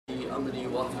أمري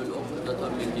واحلل عقدة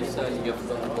من لساني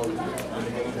يفقهوا قولي.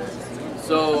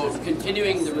 So,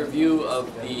 continuing the review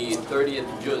of the 30th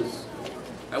Juzz,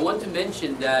 I want to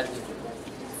mention that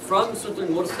from Surah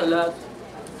Al-Mursalat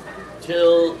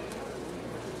till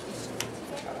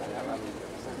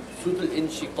Surah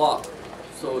Al-Inshiqaq,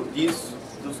 so these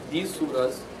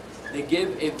surahs, they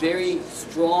give a very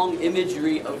strong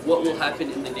imagery of what will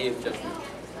happen in the Day of Judgment.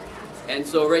 And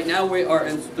so right now we are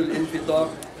in Surah Infitar.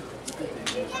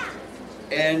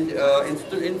 And in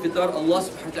Surah Infitar, Allah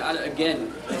subhanahu wa ta'ala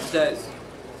again says,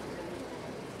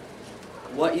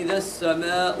 وَإِذَا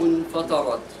السَّمَاءُ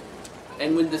انْفَطَرَتْ.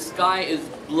 And when the sky is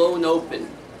blown open,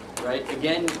 right?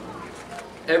 Again,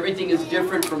 everything is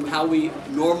different from how we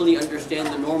normally understand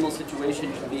the normal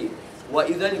situation to be.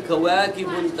 وَإِذَا الْكَوَاكِبُ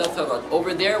انْتَثَرَتْ.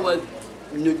 Over there was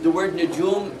the word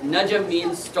najum. Najam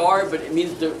means star, but it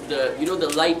means the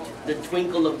light, the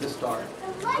twinkle of the star.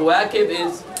 Kawakib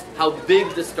is how big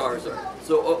the stars are.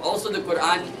 So also the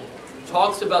Quran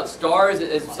talks about stars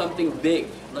as something big,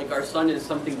 like our sun is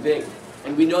something big.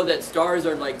 And we know that stars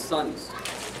are like suns.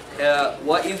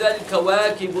 وَإِذَا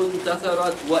الْكَوَاكِبُ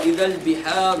انْتَثَرَتْ وَإِذَا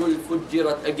الْبِحَارُ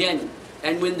الْفُجِّرَتْ. Again,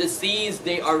 and when the seas,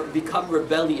 they become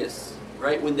rebellious,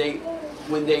 right? When they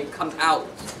come out.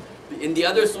 In the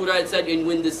other surah it said, and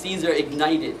when the seas are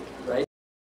ignited, right?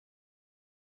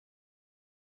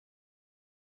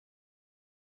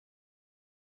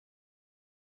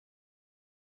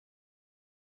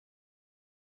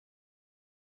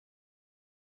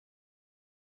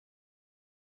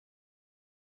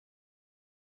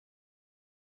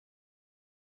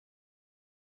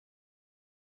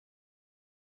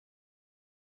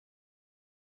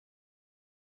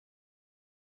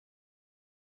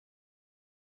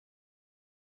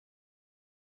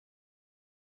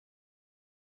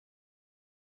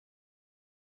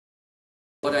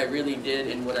 What I really did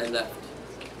and what I left.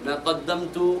 مَا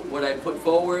قَدَّمْتُ, what I put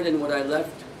forward and what I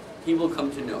left, he will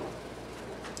come to know.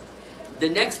 The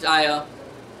next ayah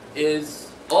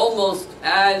is almost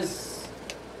as,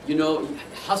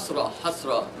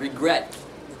 hasra, regret.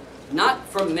 Not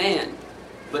from man,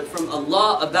 but from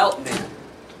Allah about man.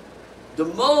 The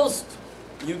most,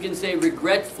 you can say,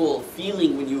 regretful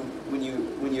feeling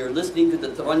when you're listening to the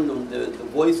tarannum, the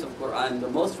voice of Quran, the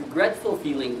most regretful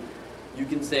feeling, you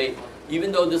can say,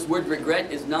 even though this word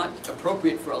regret is not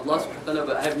appropriate for Allah subhanahu wa ta'ala,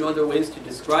 but I have no other ways to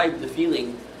describe the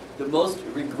feeling, the most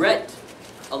regret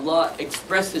Allah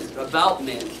expresses about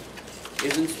man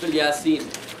is in Surah Yasin.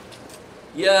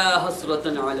 Ya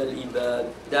hasratan ala al-ibad.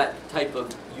 That type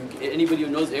of, anybody who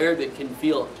knows Arabic can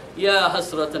feel, Ya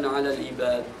hasratan ala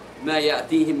al-ibad. Ma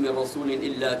ya'tihim min rasulin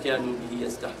illa kanu bihi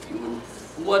yastahzi'un.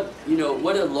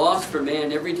 What a loss for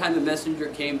man. Every time a messenger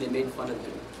came, they made fun of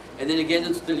him. And then again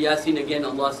in Surah Yasin, again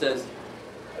Allah says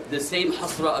the same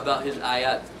hasra about his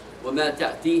ayat. وَمَا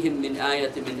تَأْتِيهِم مِّنْ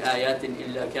آيَةٍ مِّنْ آيَاتٍ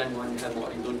إِلَّا كَانُوا عَنْهَا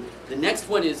مُعْرِضُونَ. The next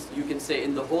one is, you can say,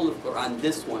 in the whole of Quran,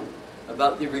 this one,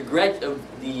 about the regret of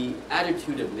the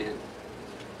attitude of man.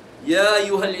 Ya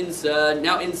ayyuhal insan.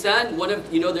 Now insan,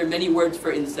 there are many words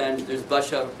for insan. There's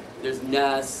bashar, there's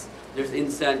nas, there's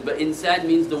insan. But insan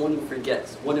means the one who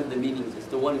forgets. One of the meanings is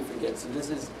the one who forgets. So this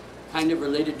is kind of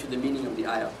related to the meaning of the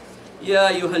ayah. Ya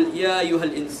ayyuhal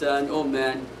insan, oh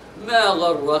man, ma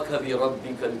gharraka bi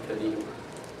rabbika al-kareem.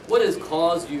 What has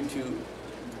caused you to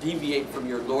deviate from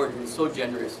your Lord who is so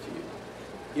generous to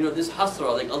you? This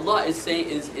hasra, like Allah is saying,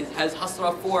 has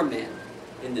hasra for man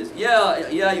in this. Ya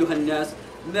ayyuhan nas,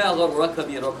 ma gharraka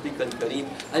bi rabbika al-kareem,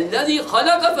 alladhi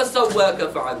khalaqa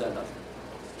fasawwaka fa'adala.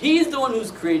 He is the one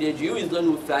who's created you, He's the one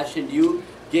who fashioned you,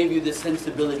 gave you the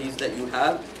sensibilities that you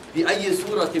have. بِأَيِّ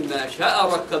سُورَةٍ مَا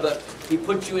شَاءَ رَكَّبَكَ. He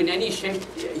put you in any shape,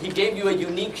 He gave you a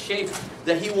unique shape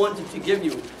that He wanted to give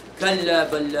you. كَلَّا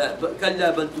بَلْ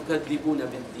تُكَذِّبُونَ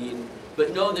بِالدِّينِ.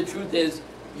 But no, the truth is,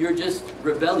 you're just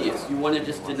rebellious. You want to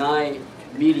just deny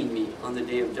meeting me on the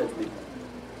Day of Judgment.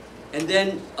 And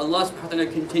then Allah subhanahu wa ta'ala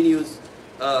continues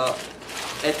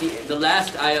at the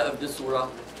last ayah of the surah.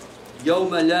 يَوْمَ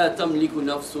لَا تَمْلِكُ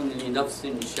نَفْسٌ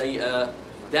لِنَفْسٍ شَيْئًا.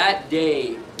 That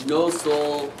day, no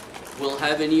soul will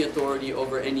have any authority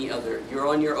over any other. You're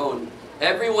on your own.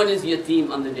 Everyone is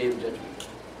yatim on the Day of Judgment.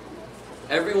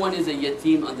 Everyone is a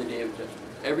yatim on the Day of Judgment.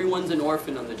 Everyone's an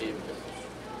orphan on the Day of Judgment.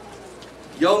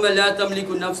 يَوْمَ لَا تَمْلِكُ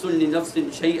نَفْسٌ لِنَفْسٍ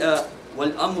شَيْئًا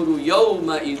وَالْأَمْرُ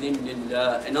يَوْمَئِذٍ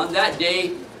لِلَّهِ. And on that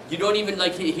day, you don't even,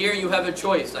 like here you have a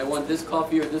choice. I want this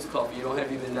coffee or this coffee. You don't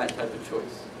have even that type of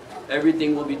choice.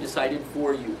 Everything will be decided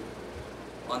for you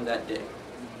on that day.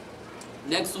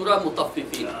 Next surah,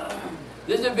 Mutaffifin.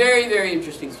 This is a very, very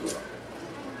interesting surah.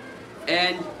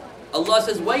 And Allah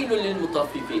says, وَيْلٌ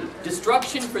لِلْمُطَفِّفِينَ.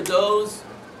 Destruction for those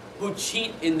who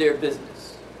cheat in their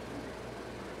business.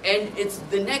 And it's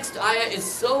the next ayah is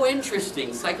so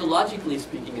interesting, psychologically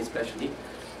speaking especially,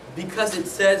 because it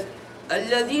says,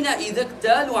 الَّذِينَ إِذَا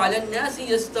اكْتَالُوا عَلَى النَّاسِ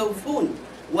يَسْتَوْفُونَ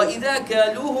وَإِذَا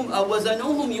كَالُوهُمْ أَوْ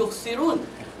وَزَنُوهُمْ يُخْسِرُونَ.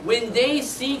 When they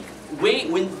seek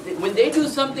when they do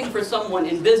something for someone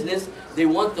in business, they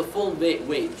want the full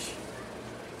wage.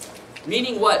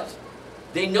 Meaning what?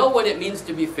 They know what it means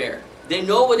to be fair. They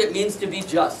know what it means to be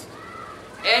just.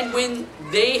 And when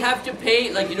they have to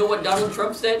pay, like, you know what Donald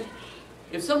Trump said?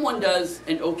 If someone does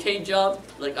an okay job,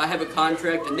 like I have a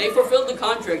contract, and they fulfilled the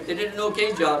contract, they did an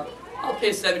okay job, I'll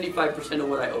pay 75% of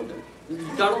what I owe them. This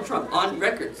is Donald Trump on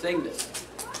record saying this.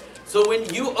 So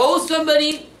when you owe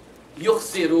somebody,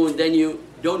 yukhsirun, then you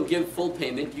don't give full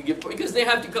payment, you give, because they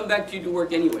have to come back to you to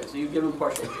work anyway, so you give them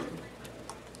partial payment.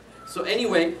 So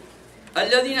anyway,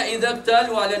 الذين إذا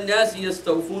اكتالوا على الناس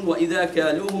يستوفون وإذا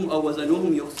كالوهم أو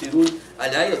وزنوهم يخسرون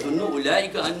ألا يظن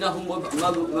أولئك أنهم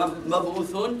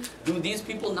مبعوثون. Do these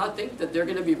people not think that they're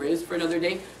going to be raised for another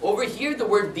day? Over here the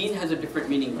word deen has a different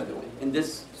meaning, by the way, in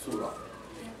this surah.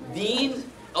 Deen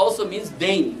also means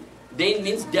dain. Dain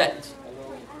means debt.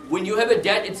 When you have a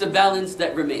debt, it's a balance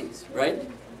that remains, right?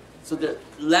 So the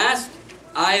last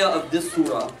ayah of this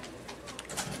surah,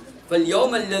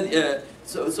 فَالْيَوْمَ الَّذِي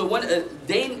So one,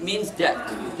 dain means debt.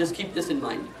 Just keep this in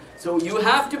mind. So you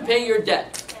have to pay your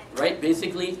debt, right?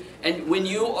 Basically, and when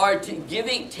you are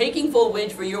taking full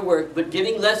wage for your work, but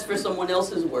giving less for someone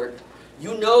else's work,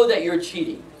 you know that you're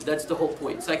cheating. That's the whole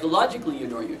point. Psychologically, you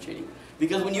know you're cheating,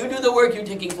 because when you do the work, you're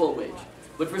taking full wage,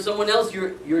 but for someone else,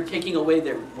 you're taking away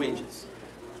their wages.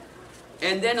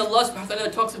 And then Allah Subhanahu wa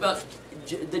Taala talks about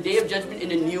the Day of Judgment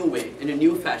in a new way, in a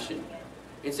new fashion.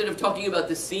 Instead of talking about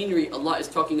the scenery, Allah is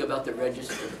talking about the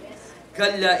register.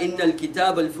 كَلَّا إِنَّ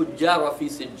الْكِتَابَ الْفُجَّارَ فِي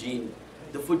سِجِّينَ.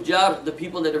 The fujjar, the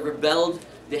people that have rebelled,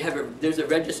 there's a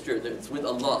register that's with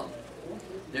Allah.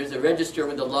 There's a register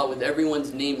with Allah with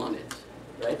everyone's name on it.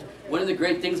 Right? One of the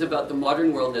great things about the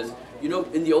modern world is, you know,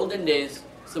 in the olden days,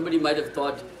 somebody might have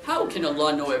thought, how can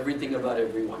Allah know everything about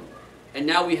everyone? And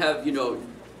now we have, you know,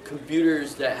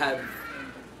 computers that have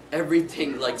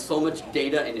everything, like so much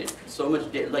data in it. So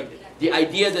much data, like, the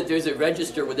idea that there's a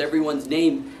register with everyone's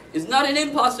name is not an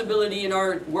impossibility in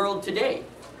our world today.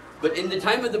 But in the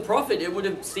time of the Prophet, it would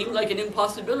have seemed like an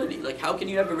impossibility. Like, how can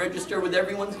you have a register with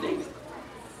everyone's name?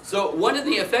 So one of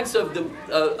the effects of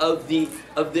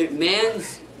the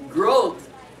man's growth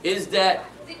is that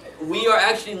we are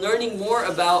actually learning more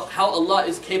about how Allah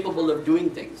is capable of doing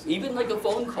things. Even like a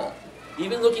phone call,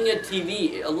 even looking at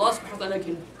TV. Allah subhanahu wa ta'ala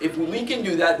can, if we can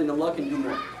do that, then Allah can do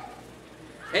more.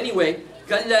 Anyway,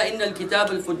 كَلَّا إِنَّ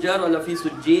الْكِتَابَ الْفُجَّارَ لَفِي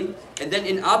سُجِّينَ. And then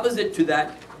in opposite to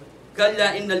that,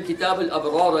 كَلَّا إِنَّ الْكِتَابَ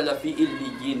الْأَبْرَارَ لَفِي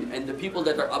إِلِّيِّينَ. And the people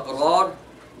that are abrar,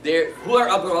 who are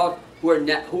abrar?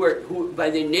 Who by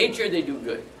their nature they do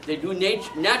good. They do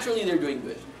naturally they're doing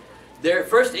good. Their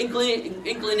first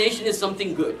inclination is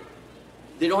something good.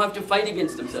 They don't have to fight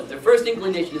against themselves. Their first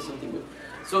inclination is something good.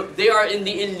 So they are in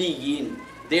the illiyin.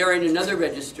 They are in another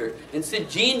register. And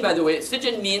sijjin, by the way,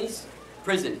 sijjin means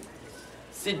prison.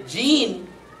 Sijjin,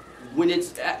 when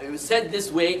it's said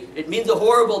this way, it means a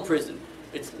horrible prison.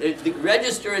 The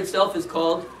register itself is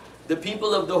called the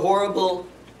people of the horrible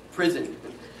prison.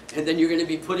 And then you're going to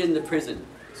be put in the prison.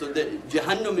 So the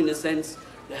Jahannam, in a sense,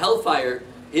 the hellfire,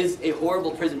 is a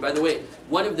horrible prison. By the way,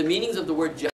 one of the meanings of the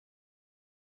word Jahannam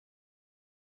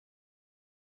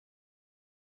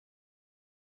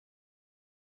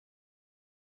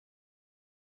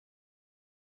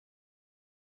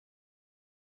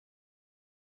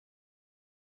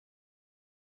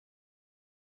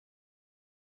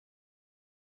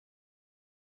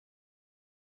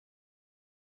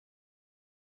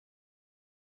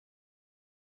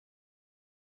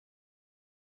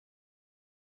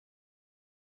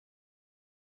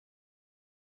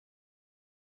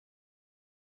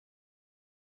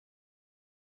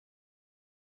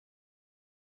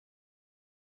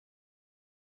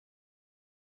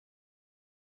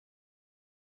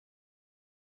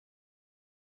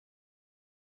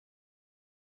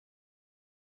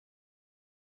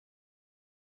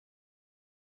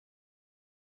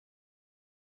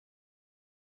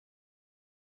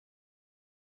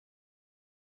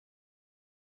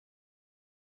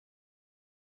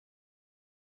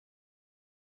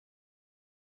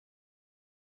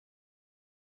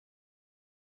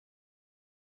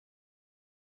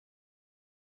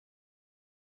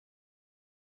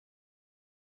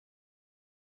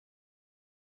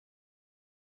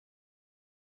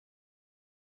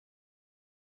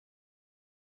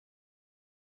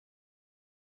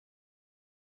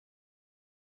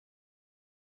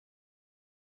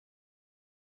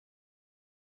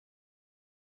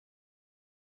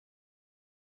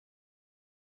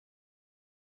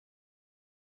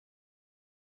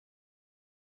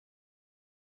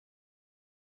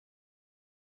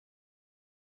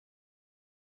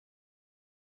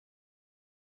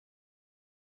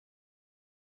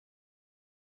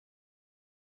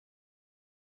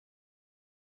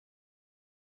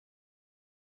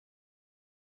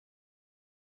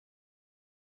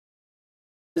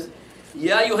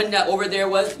Ya Yuhanna, over there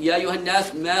was Ya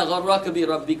Yuhannas ma gharraka bi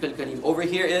rabbika al-karim. Over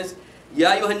here is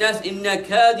Ya Yuhannas inna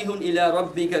kadihun ila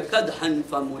rabbika kadhan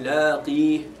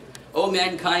famulaqih. O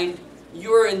mankind,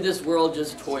 you're in this world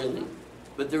just toiling.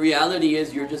 But the reality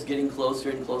is you're just getting closer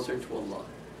and closer to Allah.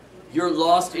 You're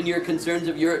lost in your concerns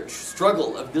of your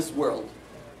struggle of this world.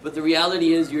 But the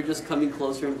reality is you're just coming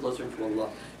closer and closer to Allah.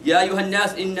 Ya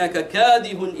Yuhannas innaka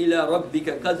kadihun ila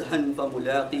rabbika kadhan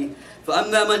famulaqih.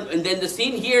 And then the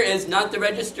scene here is not the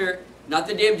register, not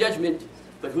the Day of Judgment,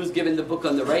 but who's given the book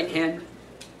on the right hand.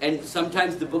 And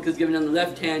sometimes the book is given on the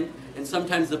left hand, and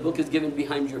sometimes the book is given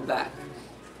behind your back.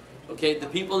 Okay, the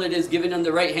people that is given on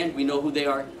the right hand, we know who they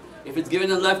are. If it's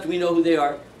given on the left, we know who they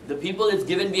are. The people that's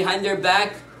given behind their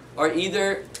back are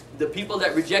either the people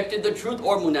that rejected the truth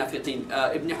or munafiqeen.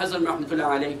 Ibn Hazm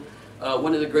rahmatullah alayh,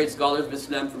 one of the great scholars of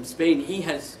Islam from Spain, he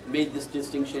has made this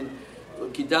distinction.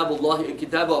 Those people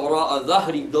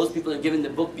are given the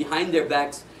book behind their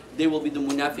backs, they will be the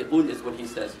munafiqun, is what he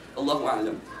says. Allahu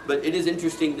a'lam. But it is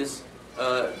interesting, this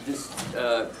kind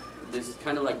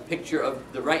of like picture of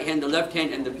the right hand, the left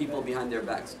hand, and the people behind their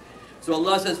backs. So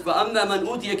Allah says, فَأَمَّا مَنْ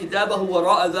أُوتِيَ كِتَابَهُ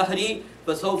وَرَاءَ ظَهْرِي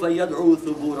فَسَوْفَ يَدْعُو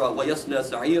ثُبُورًا وَيَصْلَى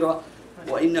سَعِيرًا.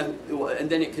 And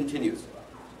then it continues.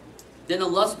 Then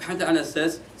Allah subhanahu wa ta'ala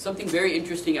says something very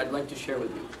interesting I'd like to share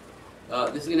with you.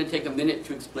 This is going to take a minute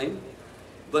to explain.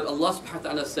 But Allah subhanahu wa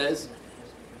ta'ala says,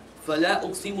 فَلَا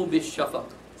أُقْسِمُ بِالشَّفَقِ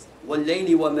وَاللَّيْلِ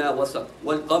وَمَا وَسَقَ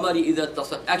وَالْقَمَرِ إِذَا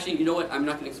اتَّصَقَ. Actually, you know what? I'm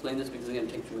not going to explain this because it's going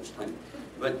to take too much time.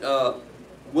 But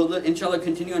we'll inshallah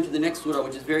continue on to the next surah,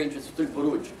 which is very interesting, Surah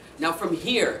Al-Buruj. Now from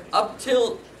here up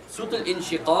till Surah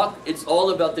Al-Inshiqaq, it's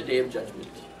all about the Day of Judgment.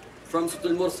 From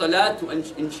Surah Al-Mursalat to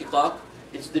Inshiqaq,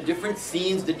 it's the different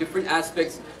scenes, the different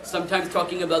aspects, sometimes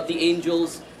talking about the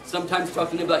angels, sometimes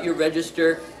talking about your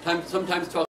register, sometimes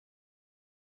talking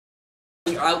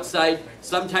outside,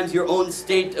 sometimes your own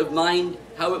state of mind,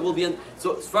 how it will be.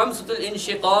 So from Surah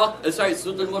Al-Inshiqaq,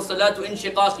 Surah Al-Mursalat to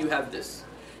Inshiqaq, you have this.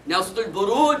 Now Surah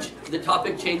Al-Buruj, the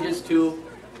topic changes to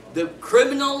the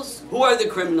criminals, who are the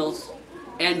criminals,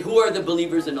 and who are the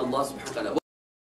believers in Allah subhanahu wa ta'ala.